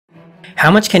How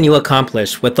much can you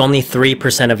accomplish with only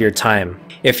 3% of your time?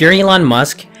 If you're Elon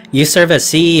Musk, you serve as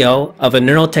CEO of a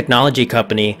neurotechnology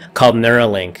company called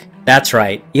Nuralink. That's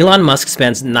right, Elon Musk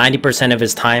spends 90% of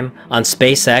his time on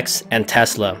SpaceX and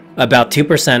Tesla, about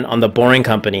 2% on the Boring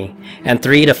Company, and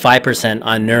 3 to 5%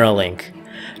 on Neuralink.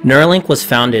 Nuralink was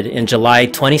founded in July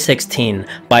 2016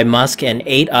 by Musk and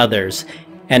 8 others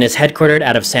and is headquartered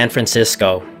out of San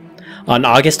Francisco. On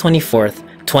August 24,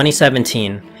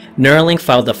 2017, Neuralink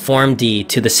filed a Form D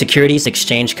to the Securities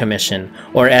Exchange Commission,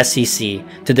 or SEC,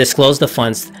 to disclose the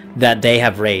funds that they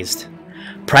have raised.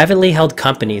 Privately held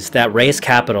companies that raise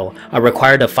capital are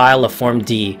required to file a Form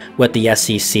D with the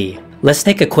SEC. Let's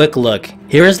take a quick look.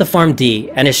 Here is the Form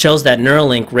D, and it shows that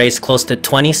Neuralink raised close to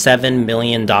 $27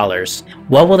 million.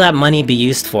 What will that money be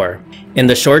used for? In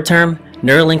the short term,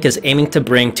 Neuralink is aiming to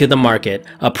bring to the market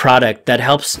a product that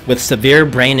helps with severe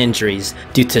brain injuries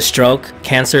due to stroke,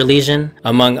 cancer lesion,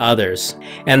 among others.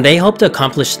 And they hope to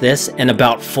accomplish this in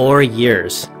about 4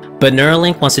 years. But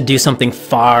Neuralink wants to do something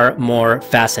far more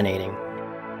fascinating.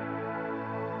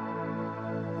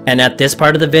 And at this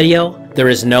part of the video, there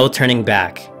is no turning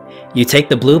back. You take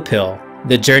the blue pill,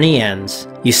 the journey ends,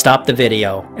 you stop the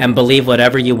video, and believe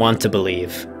whatever you want to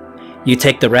believe. You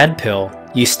take the red pill,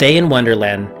 you stay in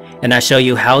Wonderland, and I show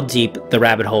you how deep the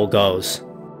rabbit hole goes.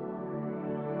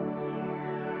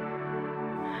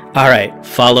 Alright,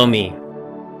 follow me.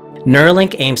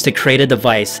 Neuralink aims to create a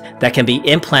device that can be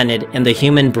implanted in the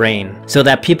human brain so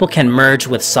that people can merge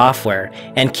with software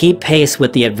and keep pace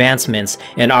with the advancements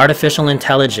in artificial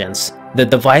intelligence. The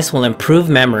device will improve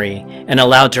memory and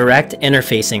allow direct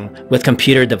interfacing with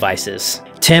computer devices.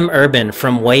 Tim Urban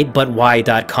from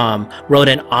waitbutwhy.com wrote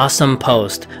an awesome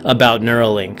post about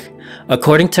Neuralink.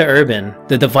 According to Urban,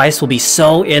 the device will be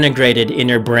so integrated in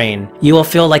your brain, you will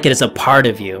feel like it is a part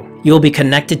of you. You will be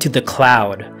connected to the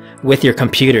cloud, with your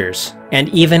computers, and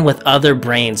even with other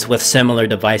brains with similar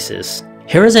devices.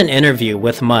 Here is an interview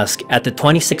with Musk at the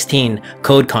 2016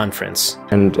 Code Conference.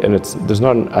 And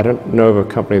I don't know if a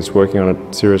company that's working on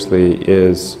it seriously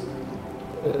is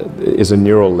a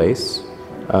neural lace.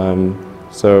 Going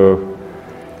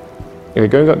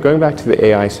back to the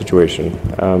AI situation,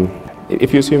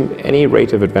 if you assume any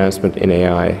rate of advancement in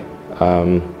AI,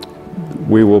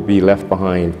 we will be left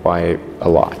behind by a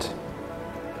lot.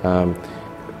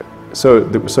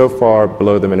 So far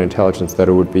below them in intelligence that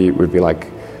it would be like,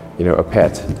 you know, a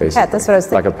pet, basically. Pet, that's what I was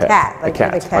thinking. Like a pet. Like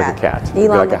a cat. It would be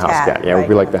like a house cat. Yeah, it would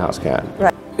be like the house cat.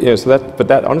 Right. Yeah, so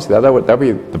that honestly, that would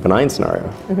be the benign scenario.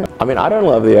 Mm-hmm. I mean, I don't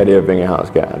love the idea of being a house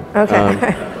cat.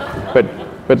 Okay.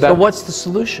 But so what's the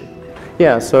solution?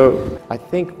 Yeah, so I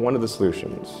think one of the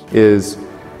solutions is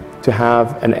to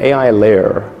have an AI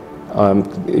layer.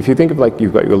 If you think of, like,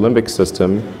 you've got your limbic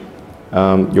system,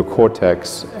 your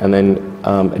cortex, and then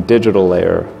a digital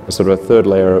layer, sort of a third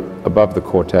layer above the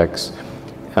cortex,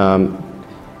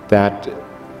 that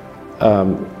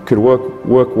could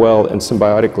work well and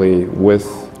symbiotically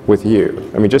with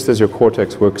you. I mean, just as your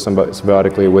cortex works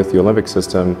symbiotically with your limbic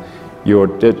system, your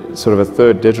sort of a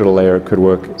third digital layer could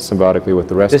work symbiotically with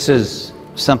the rest. This is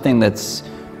something that's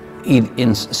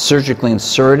surgically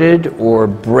inserted or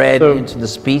bred into the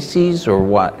species, or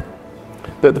what?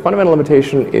 The fundamental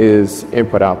limitation is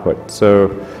input-output.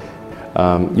 So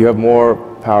you have more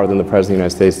power than the President of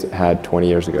the United States had 20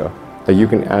 years ago. That you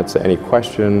can answer any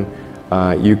question,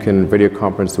 you can video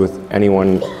conference with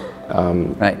anyone,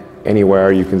 right,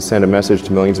 anywhere, you can send a message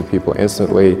to millions of people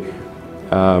instantly.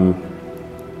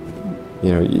 You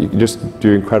know, you can just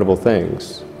do incredible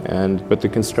things. But the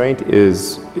constraint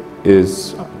is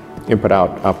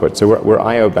input-output. So we're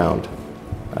I/O bound,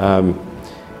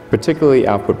 particularly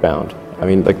output bound. I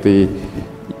mean, like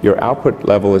your output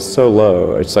level is so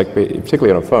low, it's like,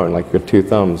 particularly on a phone, like your 2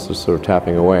 thumbs just sort of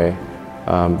tapping away.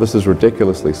 This is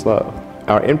ridiculously slow.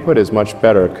 Our input is much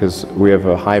better because we have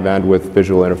a high bandwidth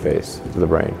visual interface to the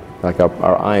brain. Like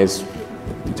our eyes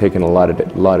take in a lot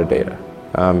of data.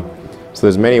 So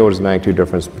there's many orders of magnitude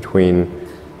difference between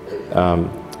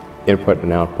input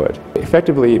and output.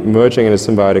 Effectively merging in a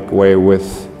symbiotic way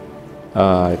with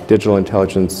digital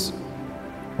intelligence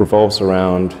revolves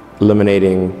around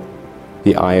eliminating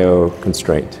the I/O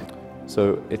constraint.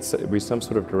 So it'd be some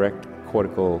sort of direct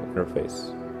cortical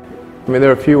interface. I mean,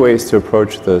 there are a few ways to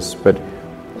approach this, but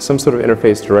some sort of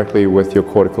interface directly with your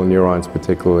cortical neurons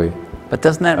particularly. But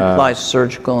doesn't that imply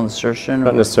surgical insertion?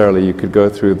 Not necessarily. You could go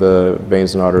through the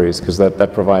veins and arteries because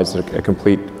that provides a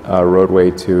complete roadway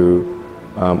to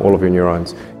all of your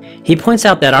neurons. He points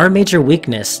out that our major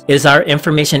weakness is our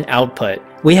information output.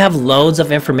 We have loads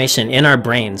of information in our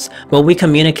brains, but we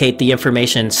communicate the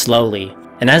information slowly.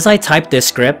 And as I type this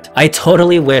script, I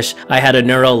totally wish I had a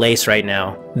neural lace right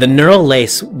now. The neural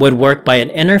lace would work by an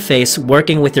interface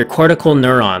working with your cortical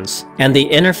neurons, and the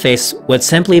interface would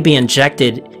simply be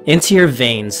injected into your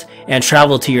veins and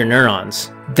travel to your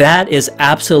neurons. That is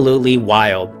absolutely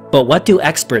wild. But what do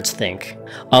experts think?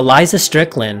 Eliza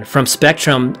Strickland from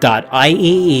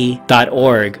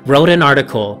spectrum.iee.org wrote an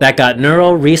article that got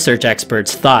neural research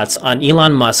experts' thoughts on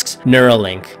Elon Musk's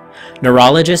Neuralink.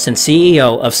 Neurologist and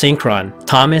CEO of Synchron,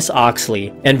 Thomas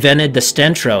Oxley, invented the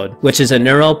stentrode, which is a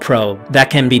neural probe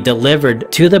that can be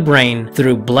delivered to the brain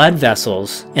through blood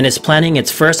vessels, and is planning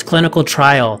its first clinical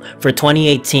trial for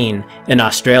 2018 in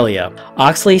Australia.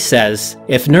 Oxley says,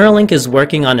 if Neuralink is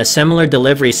working on a similar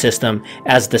delivery system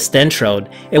as the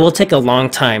stentrode, it will take a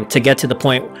long time to get to the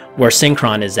point where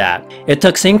Synchron is at. It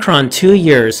took Synchron 2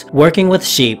 years working with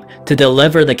sheep to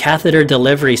deliver the catheter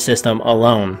delivery system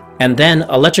alone. And then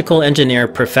electrical engineer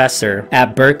professor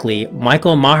at Berkeley,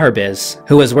 Michael Maharbiz,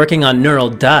 who is working on neural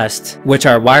dust, which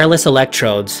are wireless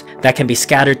electrodes that can be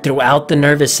scattered throughout the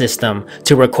nervous system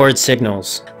to record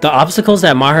signals. The obstacles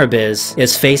that Maharbiz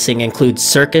is facing include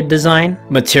circuit design,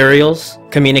 materials,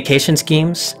 communication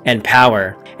schemes, and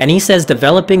power. And he says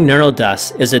developing neural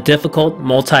dust is a difficult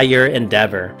multi-year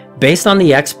endeavor. Based on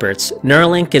the experts,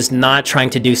 Neuralink is not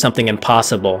trying to do something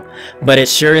impossible, but it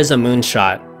sure is a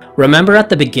moonshot. Remember at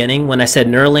the beginning when I said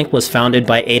Neuralink was founded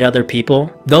by 8 other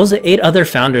people? Those 8 other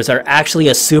founders are actually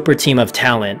a super team of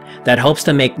talent that hopes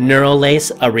to make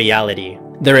Neuralace a reality.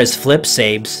 There is Flip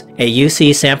Sabes, a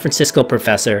UC San Francisco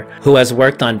professor who has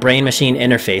worked on brain-machine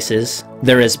interfaces.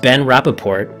 There is Ben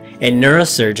Rappaport, a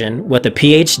neurosurgeon with a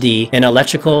PhD in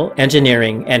electrical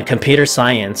engineering and computer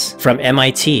science from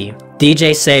MIT.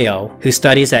 DJ Seo, who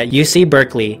studies at UC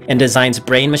Berkeley and designs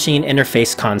brain-machine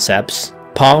interface concepts.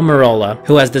 Paul Merola,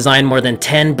 who has designed more than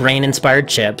 10 brain-inspired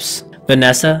chips.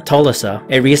 Vanessa Tolosa,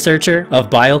 a researcher of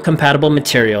biocompatible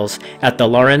materials at the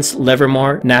Lawrence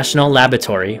Livermore National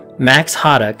Laboratory. Max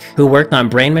Haddock, who worked on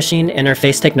brain-machine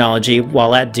interface technology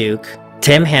while at Duke.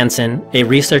 Tim Hansen, a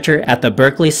researcher at the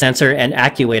Berkeley Sensor and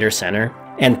Actuator Center.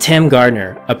 And Tim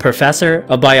Gardner, a professor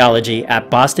of biology at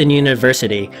Boston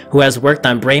University who has worked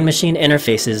on brain-machine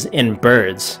interfaces in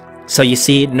birds. So you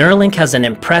see, Neuralink has an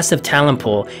impressive talent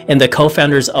pool in the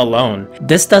co-founders alone.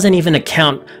 This doesn't even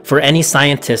account for any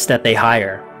scientists that they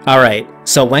hire. Alright,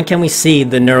 so when can we see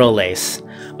the neural lace?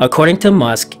 According to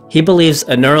Musk, he believes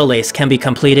a neural lace can be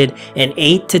completed in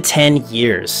 8 to 10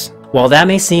 years. While that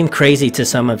may seem crazy to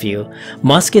some of you,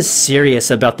 Musk is serious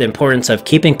about the importance of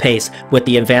keeping pace with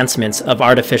the advancements of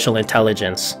artificial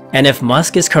intelligence. And if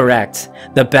Musk is correct,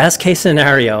 the best case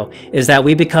scenario is that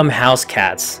we become house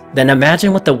cats. Then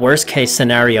imagine what the worst case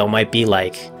scenario might be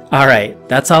like. Alright,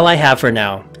 that's all I have for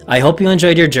now. I hope you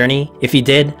enjoyed your journey. If you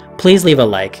did, please leave a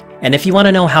like. And if you want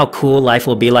to know how cool life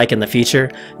will be like in the future,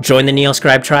 join the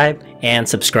NeoScribe tribe and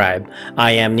subscribe.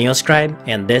 I am NeoScribe,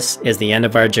 and this is the end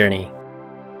of our journey.